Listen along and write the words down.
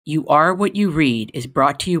You Are What You Read is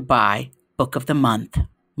brought to you by Book of the Month.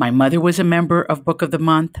 My mother was a member of Book of the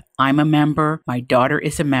Month. I'm a member. My daughter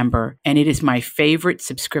is a member. And it is my favorite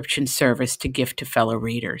subscription service to gift to fellow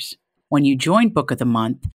readers. When you join Book of the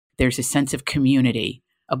Month, there's a sense of community,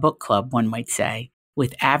 a book club, one might say,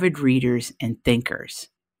 with avid readers and thinkers.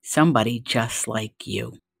 Somebody just like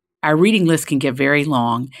you. Our reading list can get very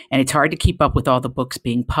long, and it's hard to keep up with all the books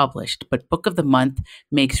being published. But Book of the Month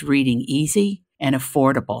makes reading easy and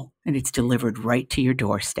affordable, and it's delivered right to your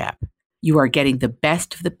doorstep. You are getting the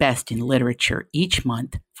best of the best in literature each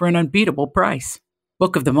month for an unbeatable price.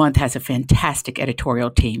 Book of the Month has a fantastic editorial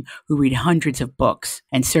team who read hundreds of books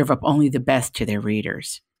and serve up only the best to their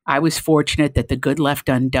readers. I was fortunate that The Good Left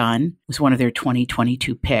Undone was one of their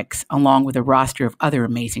 2022 picks, along with a roster of other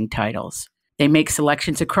amazing titles. They make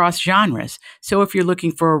selections across genres, so if you're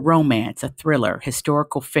looking for a romance, a thriller,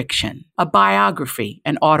 historical fiction, a biography,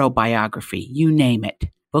 an autobiography, you name it,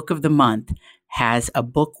 Book of the Month has a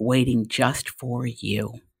book waiting just for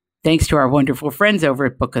you. Thanks to our wonderful friends over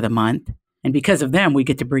at Book of the Month, and because of them, we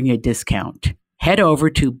get to bring you a discount. Head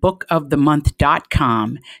over to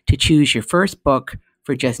bookofthemonth.com to choose your first book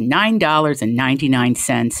for just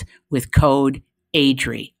 $9.99 with code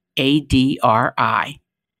ADRI, A-D-R-I.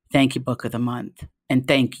 Thank you, Book of the Month, and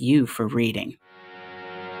thank you for reading.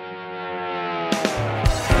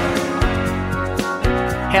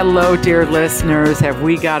 Hello, dear listeners. Have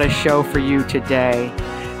we got a show for you today?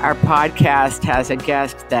 Our podcast has a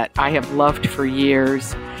guest that I have loved for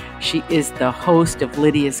years. She is the host of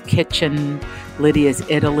Lidia's Kitchen, Lidia's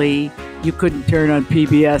Italy. You couldn't turn on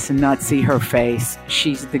PBS and not see her face.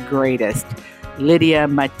 She's the greatest. Lidia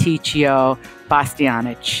Maticcio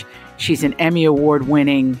Bastianich. She's an Emmy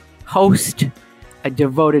Award-winning host, a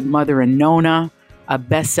devoted mother and nonna, a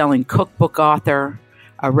best-selling cookbook author,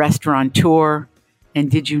 a restaurateur. And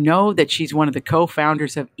did you know that she's one of the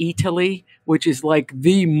co-founders of Italy, which is like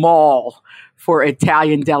the mall for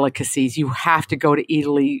Italian delicacies? You have to go to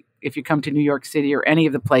Italy if you come to New York City or any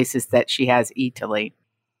of the places that she has Italy.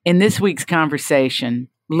 In this week's conversation,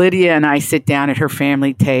 Lidia and I sit down at her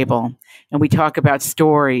family table and we talk about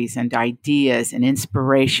stories and ideas and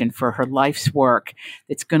inspiration for her life's work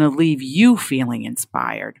that's going to leave you feeling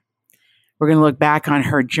inspired. We're going to look back on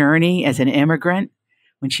her journey as an immigrant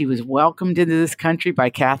when she was welcomed into this country by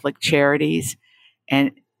Catholic Charities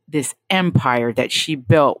and this empire that she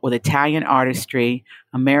built with Italian artistry,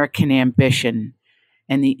 American ambition,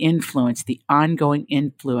 and the ongoing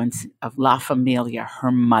influence of La Famiglia,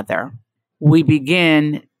 her mother. We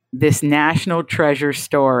begin this national treasure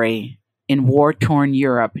story in war-torn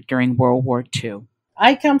Europe during World War II.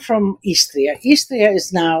 I come from Istria. Istria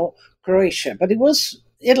is now Croatia, but it was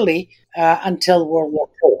Italy until World War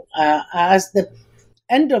II. As the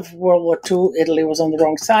end of World War II, Italy was on the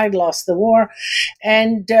wrong side, lost the war,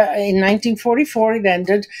 and in 1944 it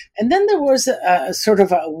ended. And then there was a sort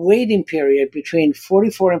of a waiting period between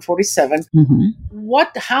 44 and 47.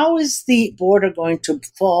 How is the border going to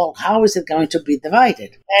fall? How is it going to be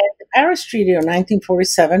divided? And the Paris Treaty of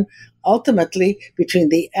 1947, ultimately, between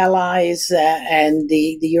the Allies and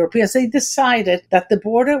the Europeans, they decided that the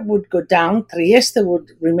border would go down. Trieste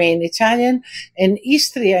would remain Italian, and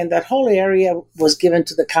Istria and that whole area was given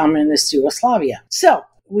to the communist Yugoslavia. So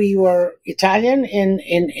we were Italian in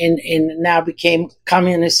now became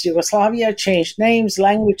communist Yugoslavia, changed names,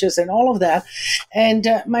 languages, and all of that. And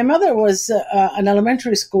my mother was an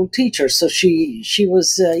elementary school teacher, so she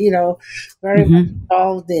was very much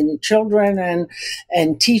involved in children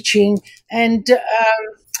and teaching. And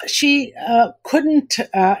she couldn't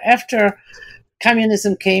after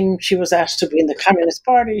communism came, she was asked to be in the Communist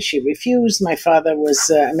Party. She refused. My father was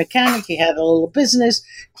a mechanic. He had a little business.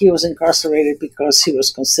 He was incarcerated because he was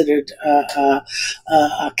considered a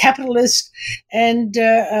capitalist. And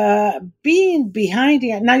being behind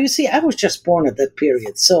it, now you see, I was just born at that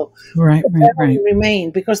period. So right.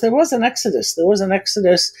 Remained because there was an exodus. There was an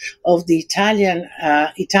exodus of the Italian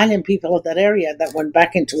people of that area that went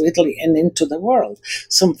back into Italy and into the world.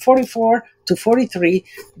 Some 44 to 43,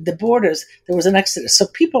 the borders, there was an exodus. So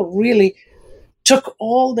people really took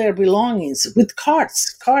all their belongings with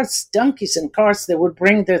carts, donkeys and carts. They would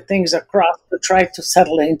bring their things across to try to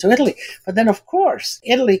settle into Italy. But then, of course,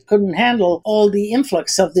 Italy couldn't handle all the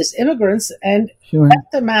influx of these immigrants. And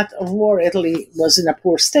aftermath of war, Italy was in a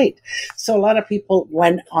poor state. So a lot of people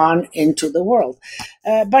went on into the world.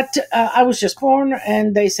 But I was just born,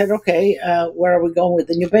 and they said, okay, where are we going with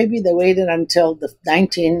the new baby? They waited until the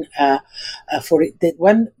 1940.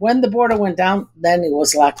 When the border went down, then it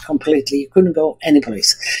was locked completely. You couldn't go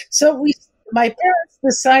anyplace. So my parents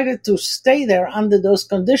decided to stay there under those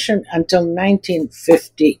conditions until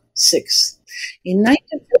 1956. In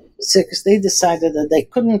 1956, they decided that they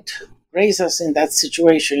couldn't raise us in that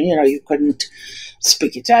situation. You couldn't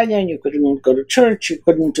speak Italian, you couldn't go to church, you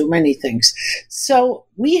couldn't do many things. So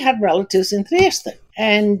we had relatives in Trieste.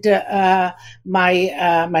 And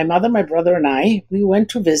my mother, my brother, and I, we went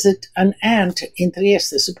to visit an aunt in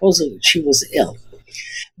Trieste. Supposedly she was ill.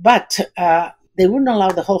 But they wouldn't allow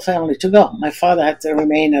the whole family to go. My father had to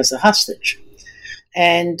remain as a hostage.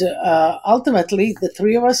 And ultimately, the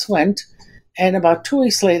three of us went. And about 2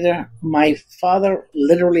 weeks later, my father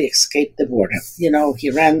literally escaped the border. He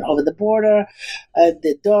ran over the border.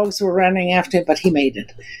 The dogs were running after him, but he made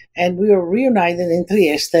it. And we were reunited in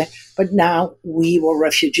Trieste, but now we were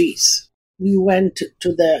refugees. We went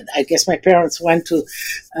to I guess my parents went to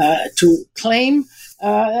claim,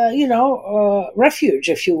 refuge,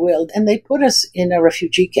 if you will, and they put us in a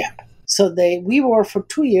refugee camp. So we were for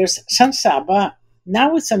 2 years, San Saba.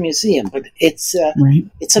 Now it's a museum, but it's a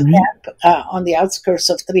camp on the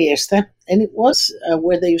outskirts of Trieste, and it was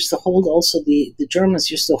where they used to hold also the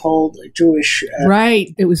Germans used to hold Jewish.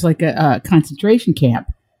 Right, it was like a concentration camp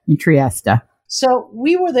in Trieste. So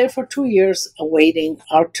we were there for 2 years awaiting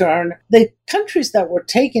our turn. The countries that were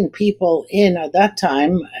taking people in at that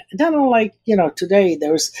time, not unlike today,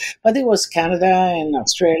 but it was Canada and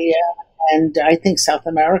Australia. And I think South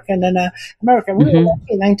America and then America. We were in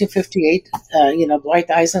 1958. Dwight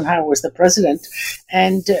Eisenhower was the president,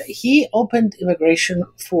 and he opened immigration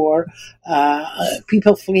for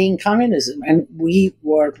people fleeing communism. And we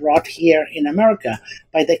were brought here in America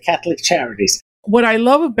by the Catholic Charities. What I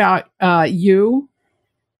love about you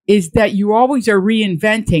is that you always are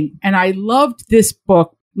reinventing. And I loved this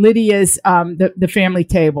book, Lidia's the Family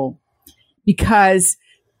Table, because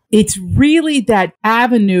it's really that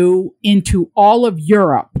avenue into all of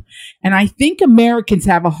Europe. And I think Americans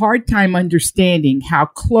have a hard time understanding how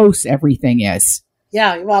close everything is.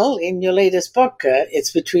 Yeah, well, in your latest book,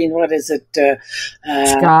 it's between,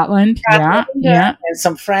 Scotland, yeah. And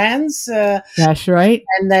some France. That's right.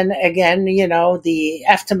 And then again, the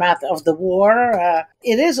aftermath of the war.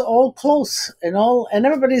 It is all close and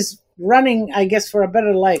everybody's running, I guess, for a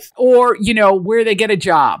better life. Or, where they get a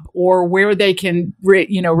job or where they can,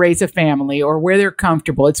 raise a family or where they're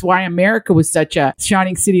comfortable. It's why America was such a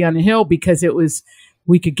shining city on the hill, because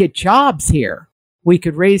we could get jobs here. We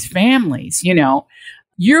could raise families,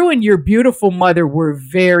 You and your beautiful mother were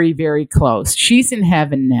very, very close. She's in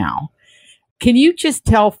heaven now. Can you just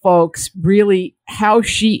tell folks really how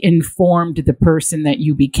she informed the person that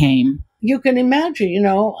you became? You can imagine,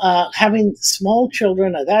 having small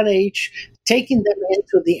children at that age, taking them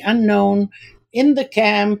into the unknown, in the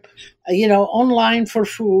camp, online for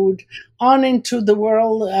food, on into the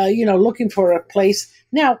world, looking for a place.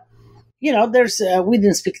 Now, we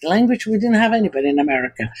didn't speak the language. We didn't have anybody in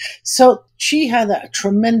America. So she had a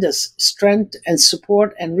tremendous strength and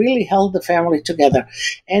support and really held the family together.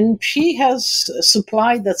 And she has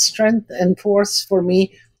supplied that strength and force for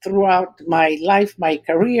me throughout my life, my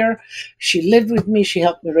career. She lived with me. She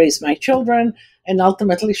helped me raise my children. And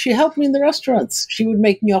ultimately, she helped me in the restaurants. She would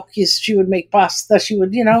make gnocchis. She would make pasta. She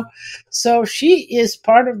would, So she is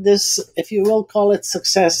part of this, if you will call it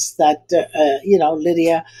success, that,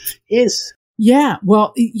 Lidia is. Yeah.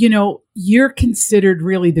 Well, you're considered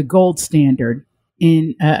really the gold standard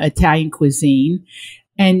in Italian cuisine.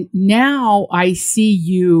 And now I see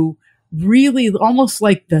you really almost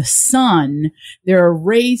like the sun. There are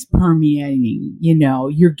rays permeating,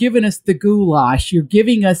 you're giving us the goulash. You're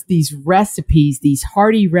giving us these recipes, these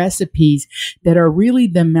hearty recipes that are really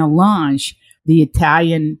the melange, the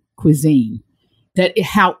Italian cuisine, that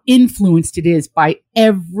how influenced it is by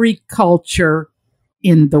every culture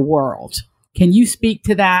in the world. Can you speak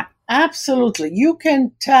to that? Absolutely. You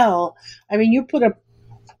can tell. I mean, you put a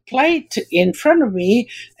plate in front of me,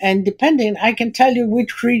 and depending, I can tell you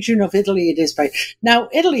which region of Italy it is by. Now,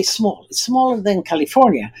 Italy is small. It's smaller than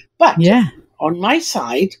California. But on my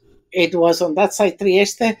side, it was on that side,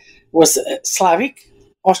 Trieste was Slavic.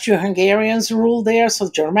 Austro-Hungarians ruled there, so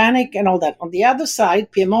Germanic and all that. On the other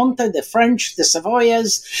side, Piemonte, the French, the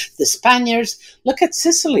Savoyas, the Spaniards. Look at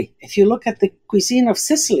Sicily. If you look at the cuisine of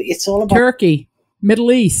Sicily, it's all about Turkey.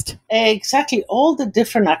 Middle East. Exactly. All the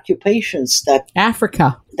different occupations that...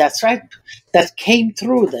 Africa. That's right. That came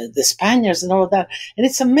through, the Spaniards and all of that. And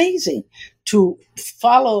it's amazing to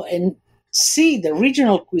follow and see the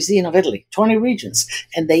regional cuisine of Italy, 20 regions,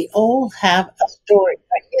 and they all have a story,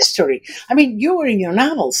 a history. I mean, you were in your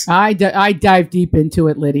novels. I dive deep into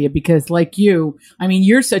it, Lidia, because like you, I mean,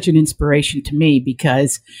 you're such an inspiration to me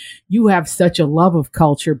because you have such a love of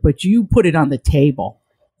culture, but you put it on the table.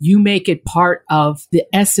 You make it part of the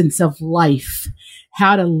essence of life,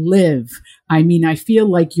 how to live. I mean, I feel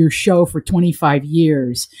like your show for 25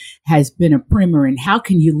 years has been a primer in how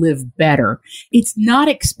can you live better? It's not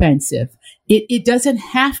expensive. It doesn't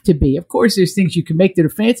have to be. Of course, there's things you can make that are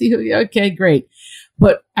fancy. Okay, great.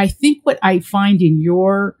 But I think what I find in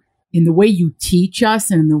the way you teach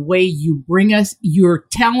us and in the way you bring us, you're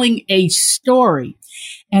telling a story.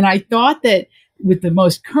 And I thought that with the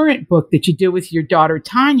most current book that you do with your daughter,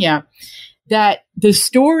 Tanya, that the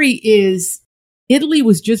story is Italy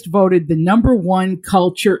was just voted the number one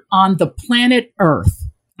culture on the planet Earth.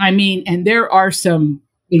 I mean, and there are some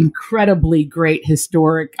incredibly great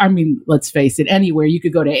historic, I mean, let's face it, anywhere. You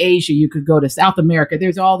could go to Asia, you could go to South America.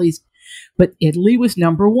 There's all these, but Italy was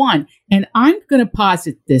number one. And I'm going to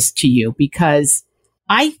posit this to you because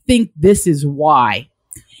I think this is why.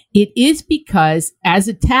 It is because as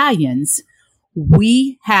Italians,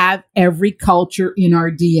 we have every culture in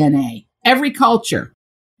our DNA. Every culture.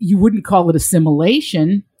 You wouldn't call it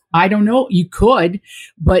assimilation. I don't know. You could,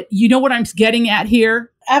 but you know what I'm getting at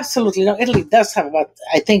here? Absolutely. No, Italy does have about,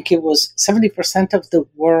 I think it was 70% of the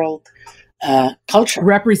world culture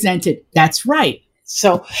represented. That's right.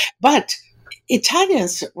 So, but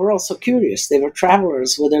Italians were also curious. They were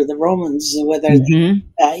travelers, whether the Romans, whether,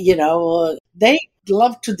 they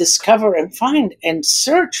love to discover and find and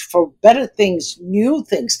search for better things, new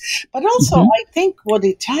things. But also, I think what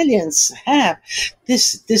Italians have,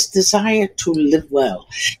 this desire to live well.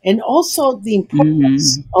 And also the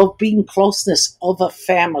importance of being closeness of a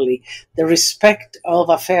family, the respect of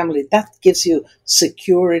a family. That gives you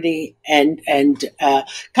security and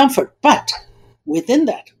comfort. But within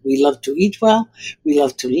that, we love to eat well, we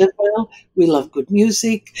love to live well, we love good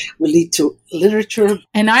music, we lead to literature.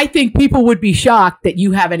 And I think people would be shocked that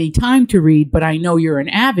you have any time to read, but I know you're an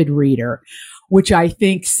avid reader, which I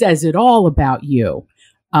think says it all about you,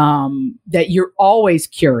 that you're always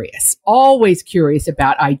curious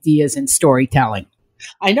about ideas and storytelling.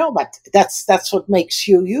 I know, but that's what makes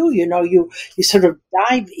you. You sort of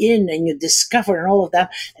dive in and you discover and all of that.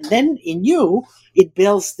 And then in you, it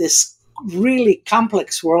builds this really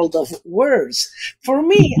complex world of words. For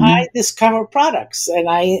me, I discover products and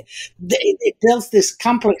it builds this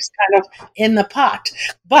complex kind of in the pot.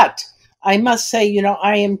 But I must say,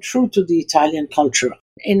 I am true to the Italian culture.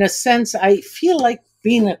 In a sense, I feel like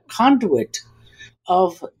being a conduit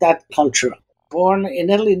of that culture. Born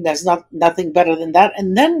in Italy, there's nothing better than that.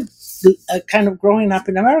 And then kind of growing up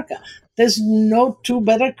in America. There's no two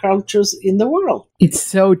better cultures in the world. It's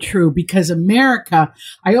so true because America,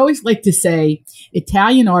 I always like to say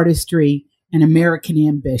Italian artistry and American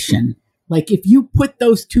ambition. Like if you put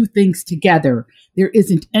those two things together, there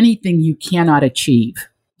isn't anything you cannot achieve.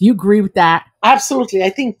 Do you agree with that? Absolutely. I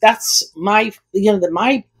think that's my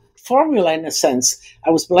formula in a sense.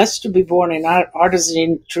 I was blessed to be born in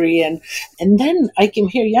artisanry and then I came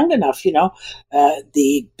here young enough,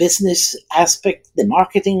 the business aspect, the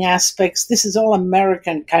marketing aspects, this is all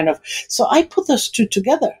American kind of. So I put those two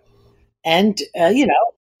together and,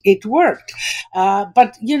 it worked.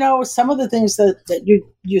 But, some of the things that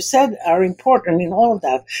you said are important in all of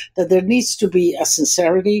that there needs to be a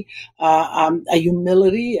sincerity, a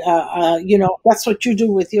humility. That's what you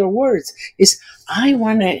do with your words is I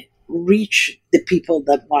want to reach the people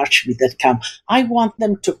that watch me, that come. I want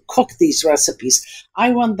them to cook these recipes.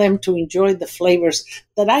 I want them to enjoy the flavors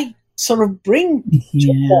that I sort of bring to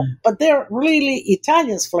them. But they're really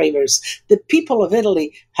Italian's flavors. The people of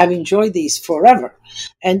Italy have enjoyed these forever.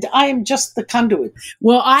 And I am just the conduit.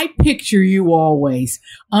 Well, I picture you always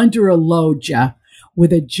under a loggia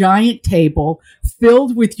with a giant table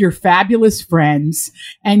filled with your fabulous friends,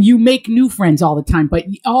 and you make new friends all the time, but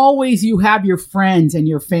always you have your friends and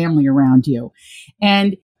your family around you.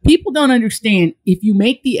 And people don't understand, if you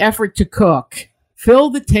make the effort to cook, fill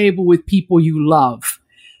the table with people you love.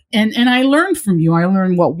 And I learned from you. I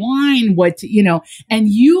learned what wine, and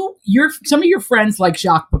you're some of your friends like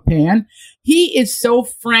Jacques Pepin. He is so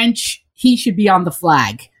French. He should be on the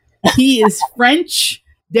flag. He is French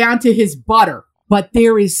down to his butter. But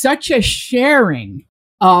there is such a sharing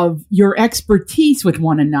of your expertise with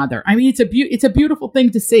one another. I mean, it's a beautiful thing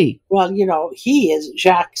to see. Well,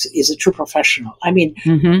 Jacques is a true professional. I mean,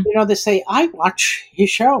 they say, I watch his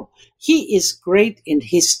show. He is great in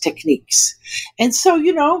his techniques. And so,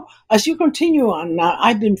 as you continue on now,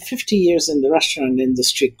 I've been 50 years in the restaurant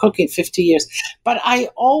industry, cooking 50 years, but I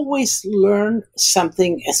always learn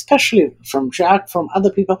something, especially from Jacques, from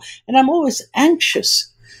other people, and I'm always anxious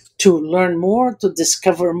to learn more, to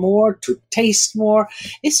discover more, to taste more.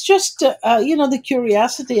 It's just, the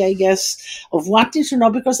curiosity, I guess, of wanting to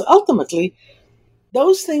know, because ultimately,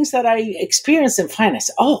 those things that I experienced in finance,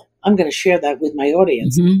 I'm going to share that with my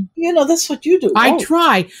audience. That's what you do. I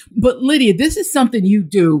try. But Lidia, this is something you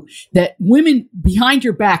do that women behind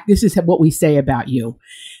your back, this is what we say about you,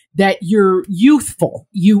 that you're youthful,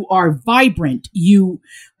 you are vibrant, you're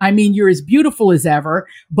as beautiful as ever,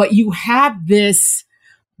 but you have this,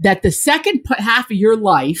 that the second half of your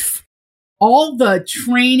life, all the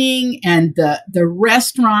training and the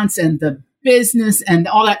restaurants and the business and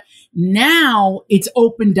all that, now it's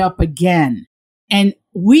opened up again. And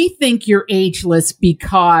we think you're ageless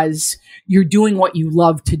because you're doing what you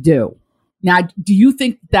love to do. Now, do you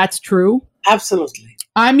think that's true? Absolutely.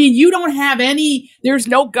 You don't have there's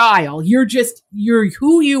no guile. You're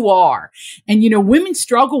who you are. And, women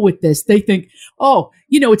struggle with this. They think,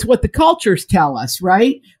 it's what the cultures tell us,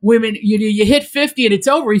 right? Women, you hit 50 and it's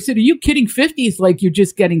over. He said, are you kidding? 50 is like you're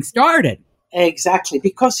just getting started. Exactly.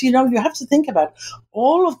 Because, you have to think about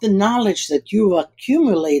all of the knowledge that you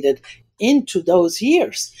accumulated into those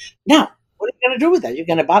years. Now, what are you going to do with that? You're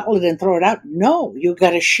going to bottle it and throw it out? No, you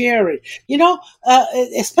got to share it.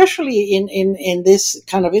 Especially in this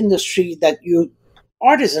kind of industry that you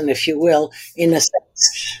artisan, if you will, in a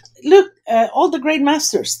sense. Look, all the great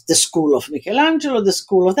masters, the school of Michelangelo, the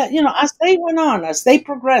school of that, as they went on, as they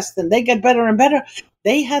progressed and they get better and better,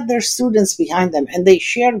 they had their students behind them and they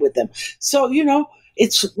shared with them. So,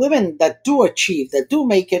 it's women that do achieve, that do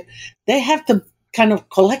make it. They have to kind of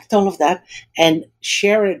collect all of that and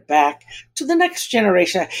share it back to the next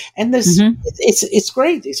generation. And it's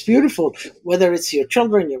great. It's beautiful. Whether it's your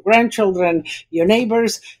children, your grandchildren, your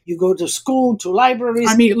neighbors, you go to school, to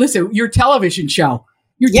libraries. Listen, your television show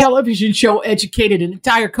educated an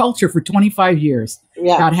entire culture for 25 years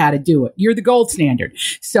about how to do it. You're the gold standard.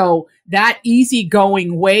 So that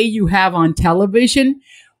easygoing way you have on television,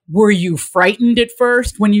 were you frightened at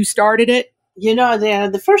first when you started it?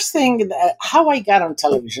 The first thing, how I got on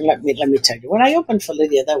television, let me tell you. When I opened for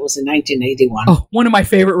Lidia, that was in 1981. Oh, one of my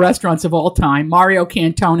favorite restaurants of all time. Mario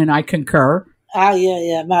Cantone and I concur.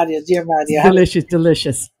 Yeah, Mario, dear Mario.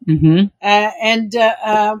 Delicious. Mm-hmm.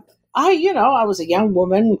 I was a young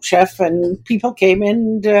woman chef, and people came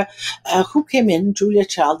in. Who came in? Julia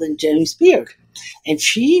Child and James Beard. And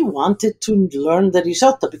she wanted to learn the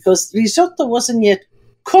risotto because risotto wasn't yet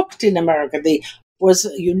cooked in America.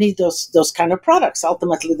 You need those kind of products.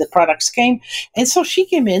 Ultimately, the products came. And so she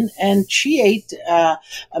came in and she ate a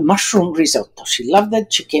mushroom risotto. She loved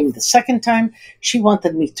it. She came the second time. She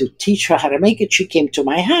wanted me to teach her how to make it. She came to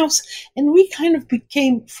my house and we kind of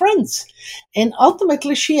became friends. And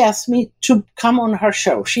ultimately, she asked me to come on her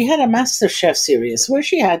show. She had a Master Chef series where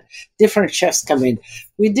she had different chefs come in.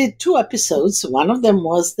 We did 2 episodes. One of them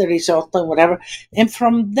was the risotto and whatever. And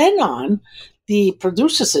from then on, the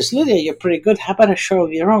producer says, Lidia, you're pretty good. How about a show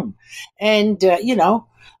of your own? And,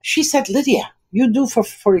 she said, Lidia, you do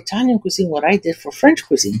for Italian cuisine what I did for French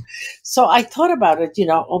cuisine. So I thought about it,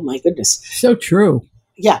 oh my goodness. So true.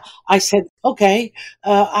 Yeah. I said, okay,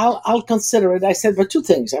 I'll consider it. I said, but 2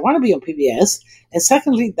 things. I want to be on PBS. And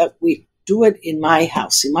secondly, that we do it in my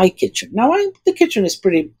house, in my kitchen. Now, the kitchen is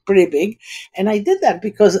pretty big. And I did that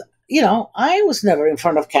because I was never in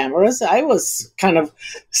front of cameras. I was kind of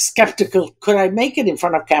skeptical. Could I make it in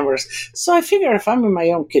front of cameras? So I figure if I'm in my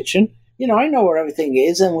own kitchen, I know where everything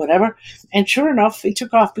is and whatever. And sure enough, it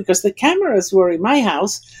took off because the cameras were in my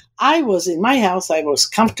house. I was in my house. I was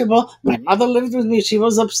comfortable. My mother lived with me. She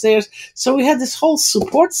was upstairs. So we had this whole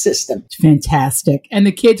support system. Fantastic. And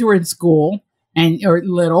the kids were in school. Or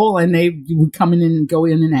little, and they would come in and go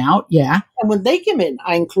in and out. Yeah. And when they came in,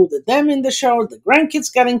 I included them in the show. The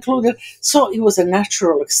grandkids got included. So it was a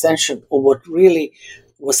natural extension of what really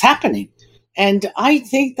was happening. And I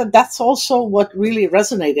think that that's also what really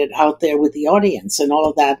resonated out there with the audience and all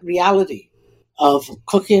of that reality of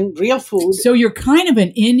cooking real food. So you're kind of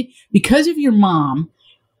because of your mama,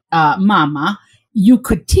 you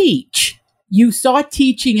could teach. You saw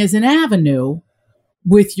teaching as an avenue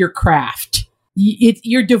with your craft.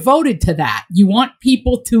 You're devoted to that. You want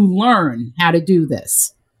people to learn how to do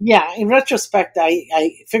this. Yeah, in retrospect,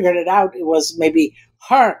 I figured it out. It was maybe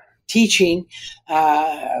her teaching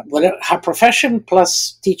her profession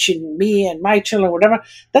plus teaching me and my children, whatever,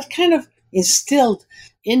 that kind of instilled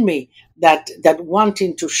in me that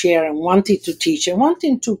wanting to share and wanting to teach and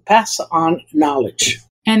wanting to pass on knowledge.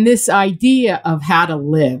 And this idea of how to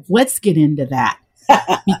live, let's get into that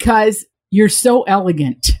because you're so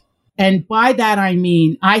elegant. And by that, I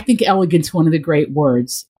mean, I think elegance is one of the great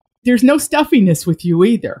words. There's no stuffiness with you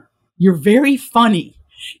either. You're very funny.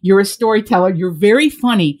 You're a storyteller. You're very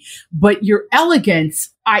funny. But your elegance,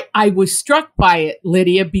 I was struck by it,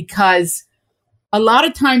 Lidia, because a lot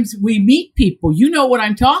of times we meet people, you know what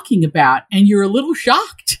I'm talking about, and you're a little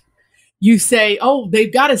shocked. You say, oh,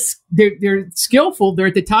 they're skillful, they're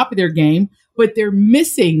at the top of their game, but they're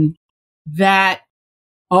missing that,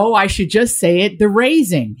 oh, I should just say it, the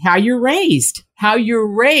raising, how you're raised.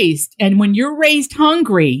 And when you're raised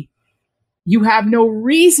hungry, you have no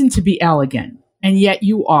reason to be elegant, and yet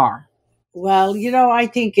you are. Well, I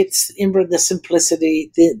think it's in the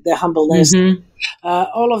simplicity, the humbleness,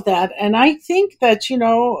 all of that. And I think that,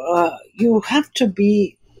 you have to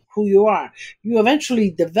be who you are. You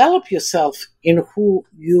eventually develop yourself in who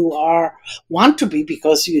you want to be,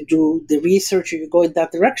 because you do the research and you go in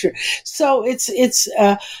that direction. So it's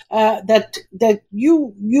that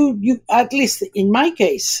you at least in my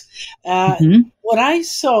case, what I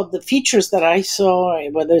saw, the features that I saw,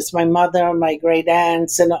 whether it's my mother, my great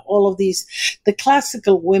aunts, and all of these, the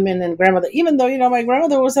classical women and grandmother, even though, my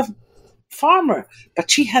grandmother was a farmer, but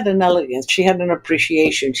she had an elegance, she had an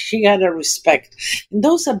appreciation, she had a respect. And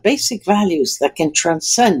those are basic values that can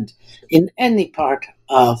transcend in any part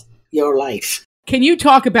of your life. Can you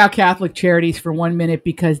talk about Catholic Charities for 1 minute?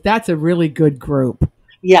 Because that's a really good group.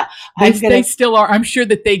 Yeah. They still are. I'm sure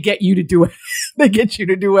that they get you to do it. They get you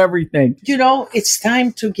to do everything. It's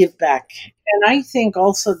time to give back. And I think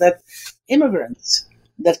also that immigrants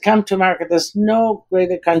that come to America, there's no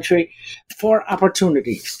greater country for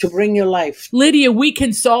opportunity to bring your life. Lidia, we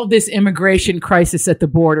can solve this immigration crisis at the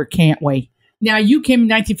border, can't we? Now, you came in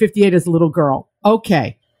 1958 as a little girl.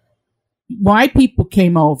 Okay. White people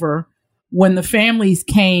came over. When the families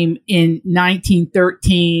came in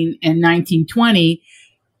 1913 and 1920,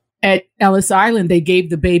 at Ellis Island, they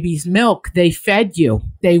gave the babies milk. They fed you.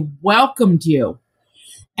 They welcomed you.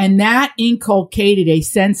 And that inculcated a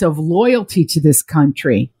sense of loyalty to this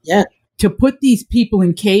country. Yeah. To put these people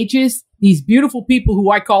in cages, these beautiful people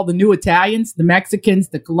who I call the new Italians, the Mexicans,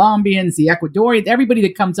 the Colombians, the Ecuadorians, everybody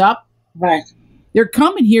that comes up. Right. They're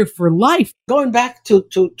coming here for life. Going back to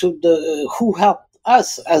the who helped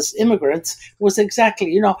us as immigrants was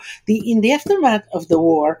exactly, in the aftermath of the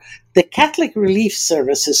war, the Catholic Relief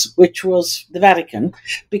Services, which was the Vatican,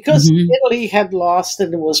 because Italy had lost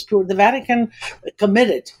and it was poor, the Vatican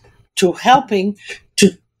committed to helping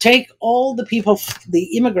to take all the people,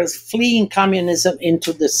 the immigrants fleeing communism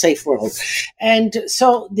into the safe world. And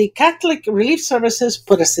so the Catholic Relief Services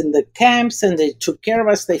put us in the camps and they took care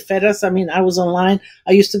of us. They fed us. I mean, I was online.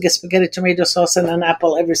 I used to get spaghetti, tomato sauce, and an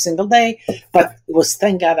apple every single day, but it was,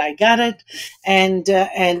 thank God I got it. And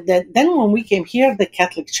then when we came here, the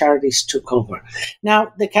Catholic Charities took over.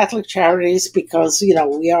 Now, the Catholic Charities, because,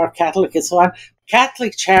 we are Catholic and so on,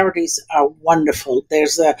 Catholic Charities are wonderful.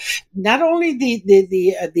 There's not only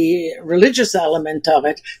the religious element of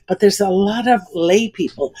it, but there's a lot of lay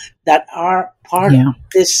people that are part of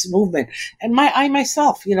this movement. And I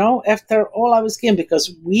myself, after all I was given,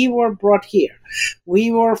 because we were brought here,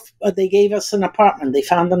 they gave us an apartment. They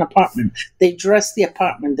found an apartment. They dressed the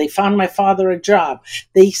apartment. They found my father a job.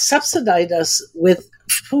 They subsidized us with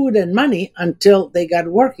food and money until they got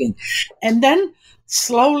working. And then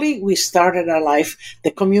slowly, we started our life.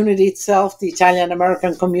 The community itself, the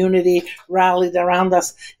Italian-American community, rallied around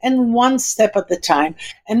us, and one step at a time.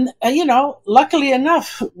 And, luckily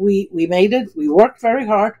enough, we made it. We worked very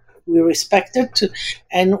hard. We respected,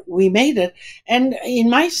 and we made it. And in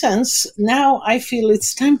my sense, now I feel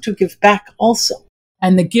it's time to give back also.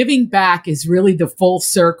 And the giving back is really the full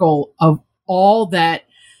circle of all that.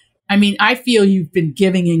 I mean, I feel you've been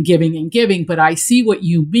giving and giving and giving, but I see what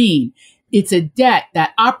you mean. It's a debt,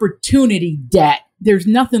 that opportunity debt. There's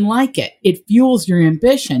nothing like it. It fuels your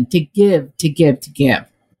ambition to give,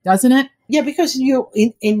 doesn't it? Yeah, because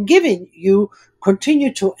in giving, you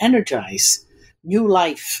continue to energize new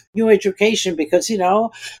life, new education, because,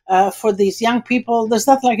 for these young people, there's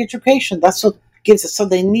nothing like education. That's what gives it. So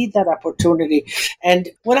they need that opportunity. And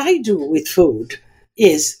what I do with food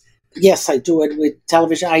is, yes, I do it with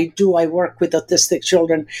television. I work with autistic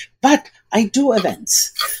children, but I do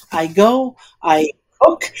events. I go, I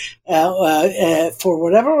cook for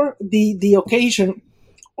whatever the occasion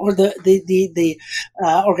or the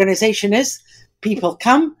organization is. People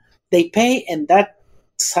come, they pay, and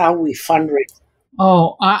that's how we fundraise.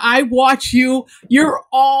 Oh, I watch you. You're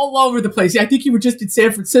all over the place. I think you were just in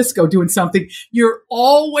San Francisco doing something. You're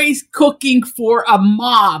always cooking for a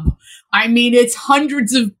mob. I mean, it's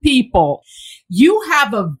hundreds of people. You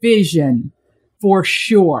have a vision for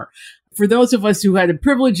sure. For those of us who had the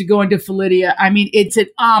privilege of going to Lidia, I mean, it's an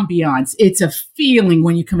ambiance. It's a feeling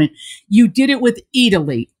when you come in. You did it with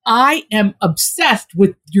Italy. I am obsessed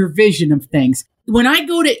with your vision of things. When I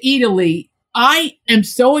go to Italy, I am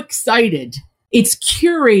so excited it's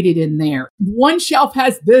curated in there. One shelf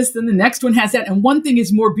has this, and the next one has that, and one thing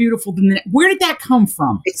is more beautiful than that. Where did that come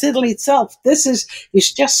from? It's Italy itself. This is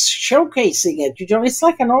just showcasing it. It's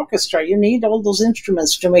like an orchestra. You need all those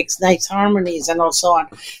instruments to make nice harmonies and all so on.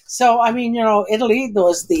 So, I mean, Italy, there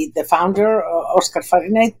was the founder, Oscar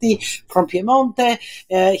Farinetti from Piemonte.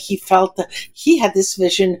 He felt he had this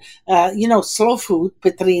vision, slow food,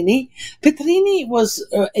 Petrini. Petrini was,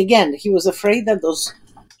 again, he was afraid that those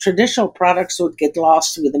traditional products would get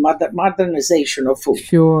lost with the modernization of food.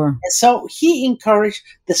 Sure. And so he encouraged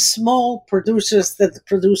the small producers that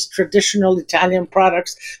produce traditional Italian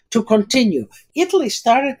products to continue. Italy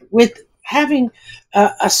started with having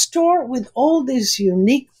a store with all these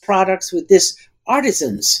unique products, with these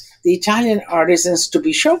artisans, the Italian artisans, to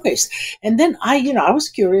be showcased. And then I was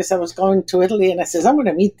curious. I was going to Italy, and I said, I'm going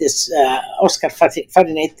to meet this Oscar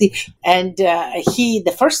Farinetti. And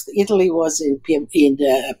the first Italy was in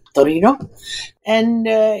Torino. And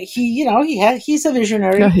he's a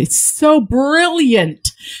visionary. It's so brilliant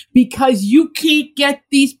because you can't get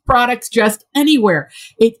these products just anywhere.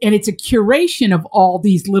 And it's a curation of all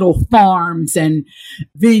these little farms and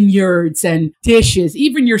vineyards and dishes,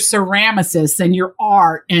 even your ceramicists and your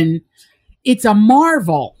art. And it's a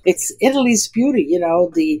marvel. It's Italy's beauty,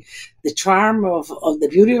 the charm of the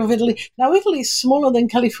beauty of Italy. Now, Italy is smaller than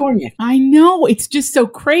California. I know. It's just so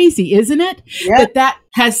crazy, isn't it? Yeah. That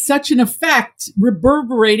has such an effect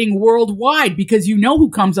reverberating worldwide, because who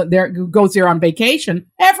comes up there, who goes there on vacation?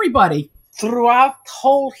 Everybody. Throughout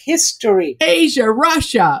whole history. Asia,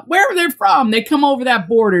 Russia, wherever they're from, they come over that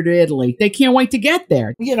border to Italy. They can't wait to get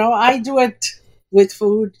there. I do it with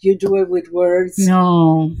food. You do it with words.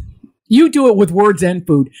 No. You do it with words and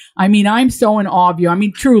food. I mean, I'm so in awe of you. I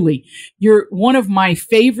mean, truly, you're one of my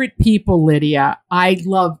favorite people, Lidia. I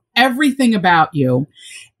love everything about you.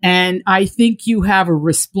 And I think you have a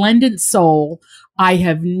resplendent soul. I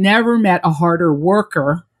have never met a harder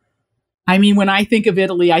worker. I mean, when I think of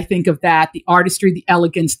Italy, I think of that, the artistry, the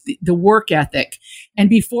elegance, the work ethic. And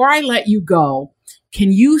before I let you go,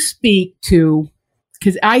 can you speak to,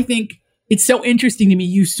 because I think it's so interesting to me,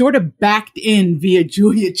 you sort of backed in via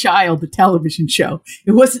Julia Child, the television show.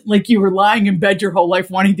 It wasn't like you were lying in bed your whole life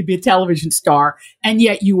wanting to be a television star, and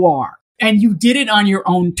yet you are. And you did it on your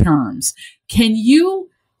own terms. Can you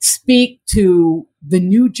speak to the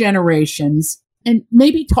new generations and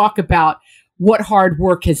maybe talk about what hard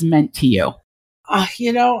work has meant to you? I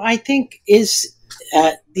think is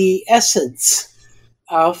the essence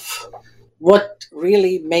of what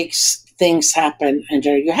really makes things happen. And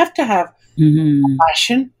you have to have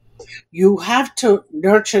passion. You have to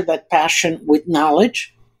nurture that passion with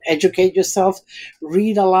knowledge, educate yourself,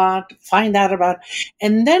 read a lot, find out about,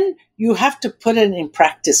 and then you have to put it in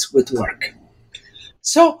practice with work.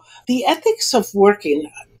 So the ethics of working,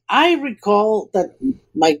 I recall that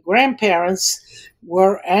my grandparents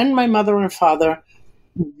and my mother and father,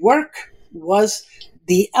 work was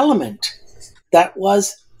the element that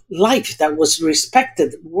was life, that was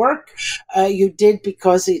respected. Work you did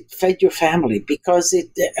because it fed your family, because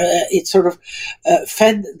it sort of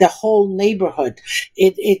fed the whole neighborhood.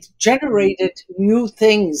 It generated new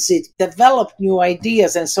things. It developed new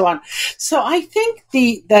ideas and so on. So I think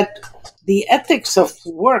that the ethics of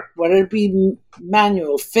work, whether it be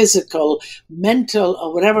manual, physical, mental,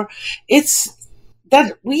 or whatever, it's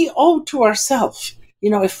that we owe to ourselves.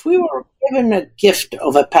 If we were given a gift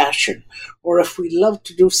of a passion, or if we love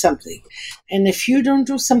to do something, and if you don't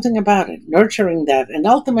do something about it, nurturing that, and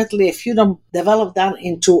ultimately if you don't develop that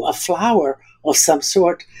into a flower of some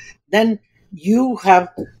sort, then you have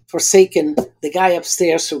forsaken the guy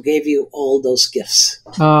upstairs who gave you all those gifts.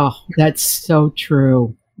 Oh, that's so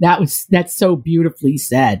true. That's so beautifully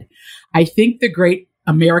said. I think the great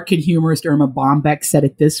American humorist Irma Bombeck said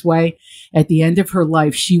it this way. At the end of her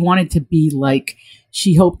life, she wanted to be like,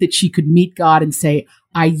 she hoped that she could meet God and say,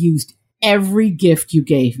 I used every gift you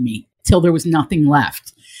gave me till there was nothing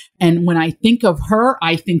left. And when I think of her,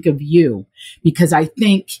 I think of you, because I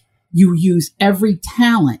think you use every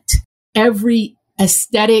talent, every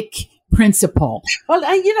aesthetic principle. Well,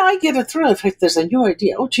 I get a thrill if there's a new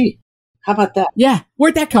idea. Oh, gee, how about that? Yeah.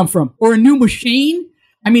 Where'd that come from? Or a new machine?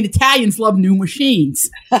 I mean, Italians love new machines.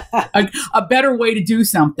 A better way to do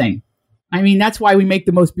something. I mean, that's why we make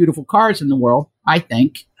the most beautiful cars in the world, I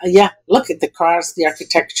think. Yeah, look at the cars, the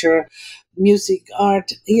architecture, music,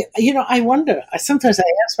 art. I wonder, sometimes I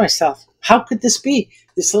ask myself, how could this be,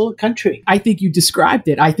 this little country? I think you described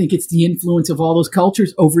it. I think it's the influence of all those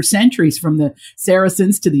cultures over centuries, from the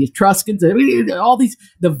Saracens to the Etruscans, all these,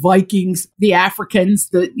 the Vikings, the Africans,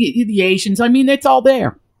 the Asians. I mean, it's all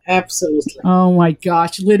there. Absolutely. Oh, my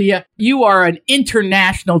gosh. Lidia, you are an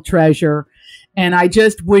international treasure. And I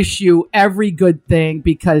just wish you every good thing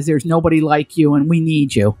because there's nobody like you and we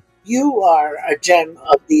need you. You are a gem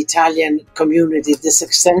of the Italian community, this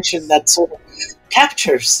extension that sort of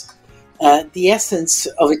captures the essence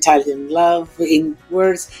of Italian love in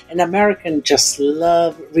words. And Americans just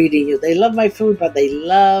love reading you. They love my food, but they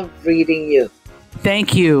love reading you.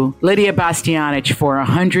 Thank you, Lidia Bastianich, for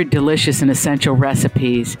 100 delicious and essential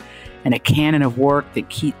recipes and a canon of work that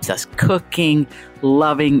keeps us cooking,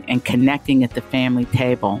 loving, and connecting at the family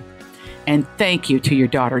table. And thank you to your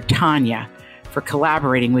daughter, Tanya, for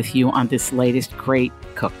collaborating with you on this latest great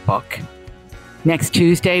cookbook. Next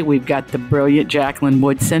Tuesday, we've got the brilliant Jacqueline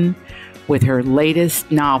Woodson with her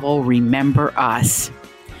latest novel, Remember Us.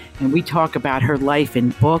 And we talk about her life in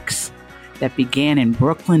books that began in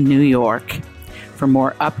Brooklyn, New York. For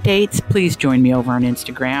more updates, please join me over on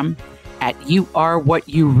Instagram at You Are What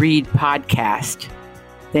You Read podcast.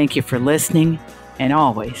 Thank you for listening, and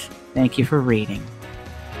always thank you for reading.